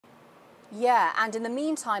Yeah, and in the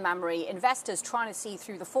meantime, Annmarie, investors trying to see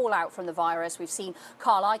through the fallout from the virus. We've seen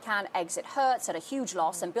Carl Icahn exit Hertz at a huge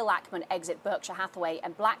loss and Bill Ackman exit Berkshire Hathaway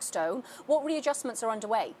and Blackstone. What readjustments are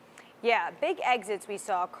underway? Yeah, big exits we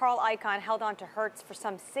saw. Carl Icahn held on to Hertz for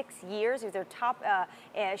some 6 years. He was their top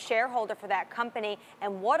shareholder for that company.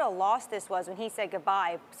 And what a loss this was when he said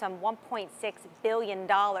goodbye, some $1.6 billion.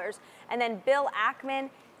 And then Bill Ackman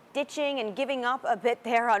ditching and giving up a bit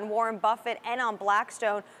there on Warren Buffett and on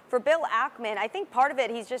Blackstone. For Bill Ackman, I think part of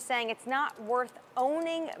it, he's just saying it's not worth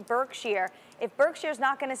owning Berkshire if Berkshire's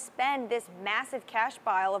not going to spend this massive cash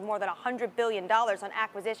pile of more than $100 billion on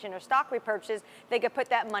acquisition or stock repurchases. They could put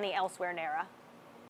that money elsewhere, Nara.